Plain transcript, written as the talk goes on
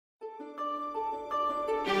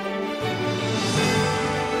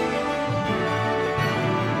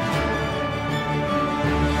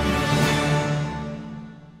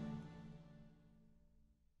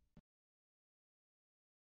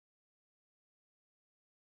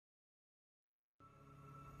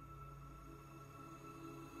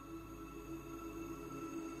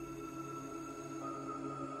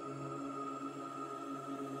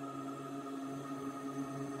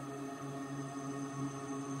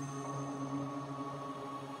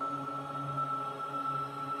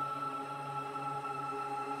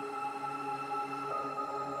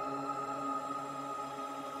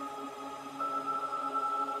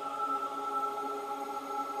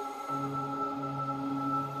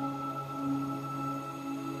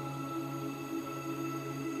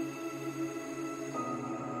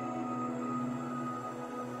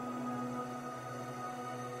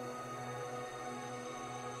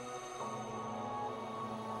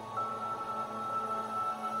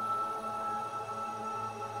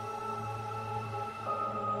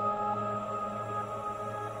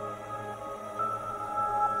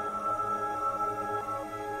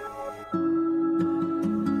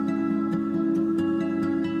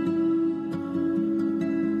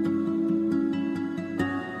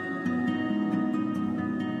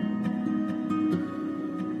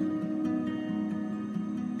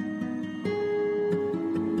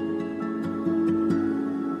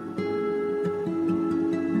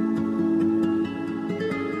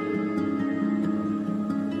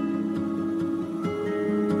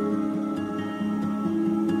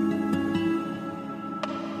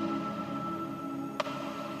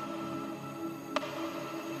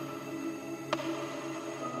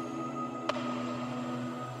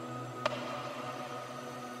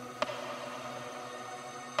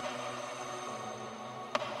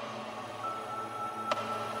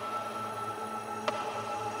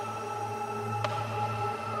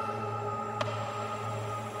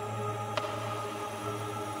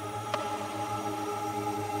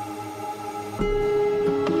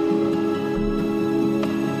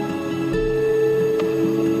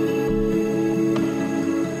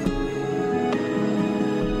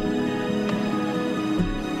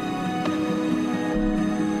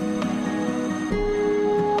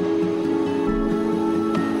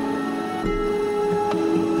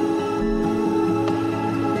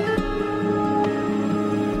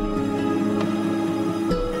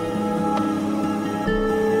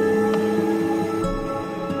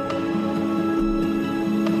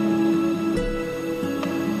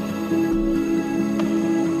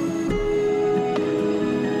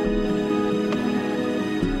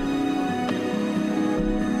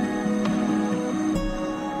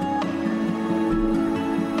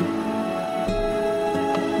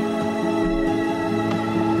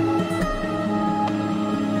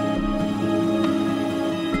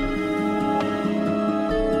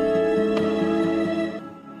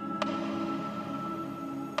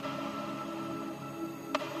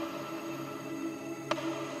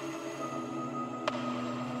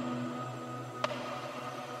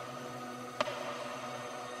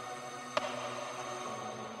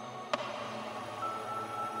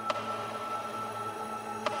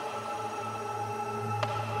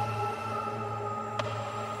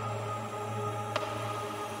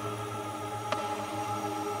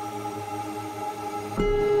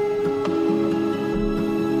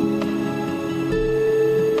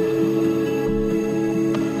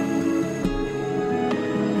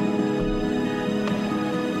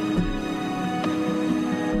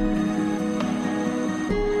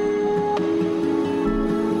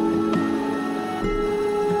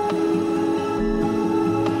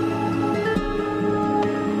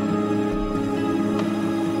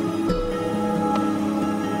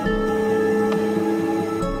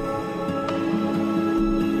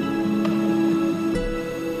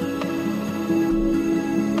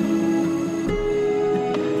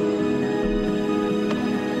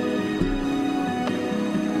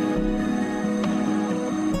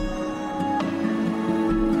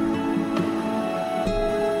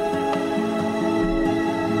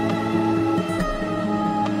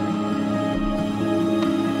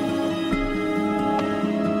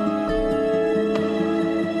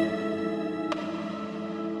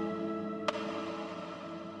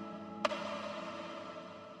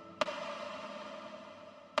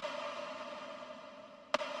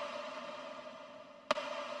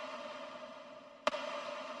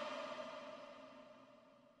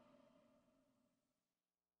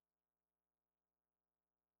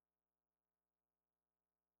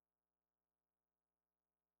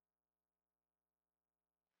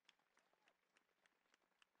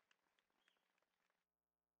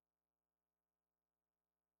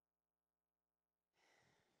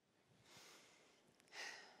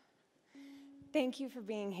Thank you for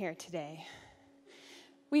being here today.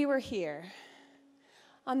 We were here,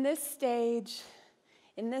 on this stage,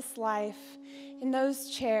 in this life, in those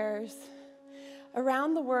chairs,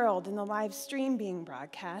 around the world in the live stream being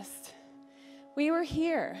broadcast. We were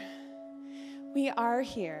here. We are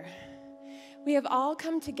here. We have all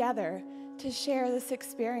come together to share this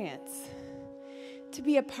experience, to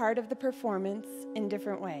be a part of the performance in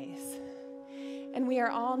different ways. And we are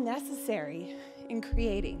all necessary in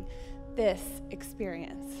creating this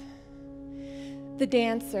experience. The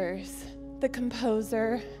dancers, the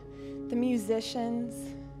composer, the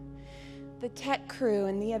musicians, the tech crew,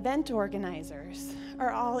 and the event organizers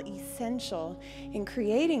are all essential in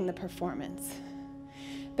creating the performance.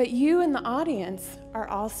 But you in the audience are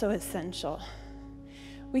also essential.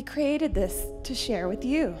 We created this to share with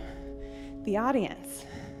you, the audience.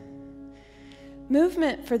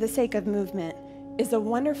 Movement for the sake of movement is a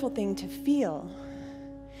wonderful thing to feel,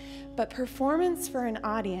 but performance for an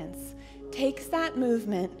audience takes that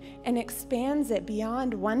movement and expands it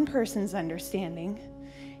beyond one person's understanding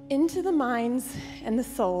into the minds and the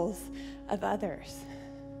souls of others,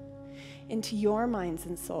 into your minds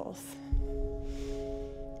and souls.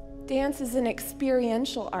 Dance is an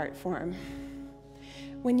experiential art form.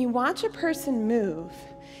 When you watch a person move,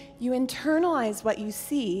 you internalize what you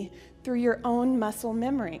see through your own muscle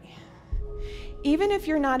memory. Even if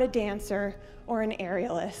you're not a dancer or an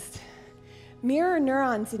aerialist, mirror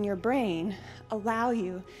neurons in your brain allow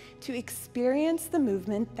you to experience the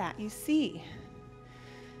movement that you see.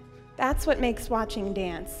 That's what makes watching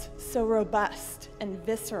dance so robust and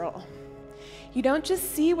visceral. You don't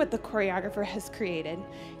just see what the choreographer has created,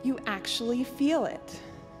 you actually feel it.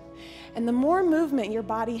 And the more movement your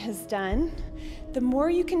body has done, the more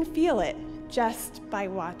you can feel it just by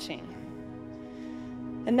watching.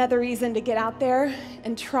 Another reason to get out there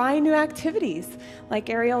and try new activities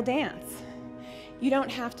like aerial dance. You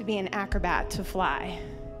don't have to be an acrobat to fly.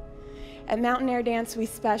 At Mountain Air Dance, we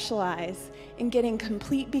specialize in getting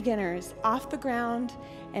complete beginners off the ground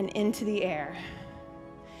and into the air.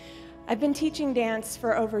 I've been teaching dance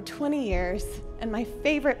for over 20 years, and my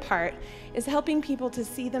favorite part is helping people to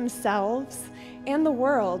see themselves and the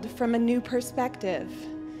world from a new perspective,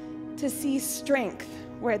 to see strength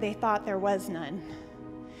where they thought there was none,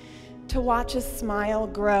 to watch a smile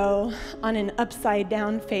grow on an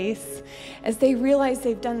upside-down face as they realize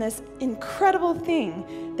they've done this incredible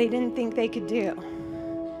thing they didn't think they could do.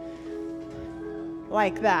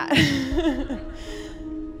 Like that.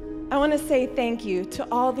 I want to say thank you to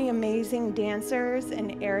all the amazing dancers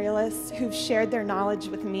and aerialists who've shared their knowledge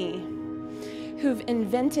with me, who've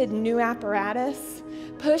invented new apparatus,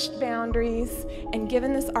 pushed boundaries, and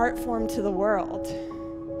given this art form to the world.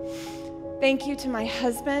 Thank you to my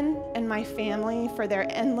husband and my family for their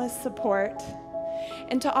endless support,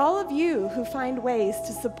 and to all of you who find ways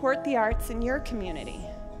to support the arts in your community.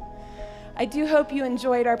 I do hope you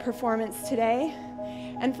enjoyed our performance today,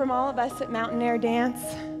 and from all of us at Mountain Air Dance,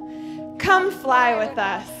 come fly with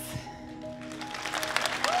us.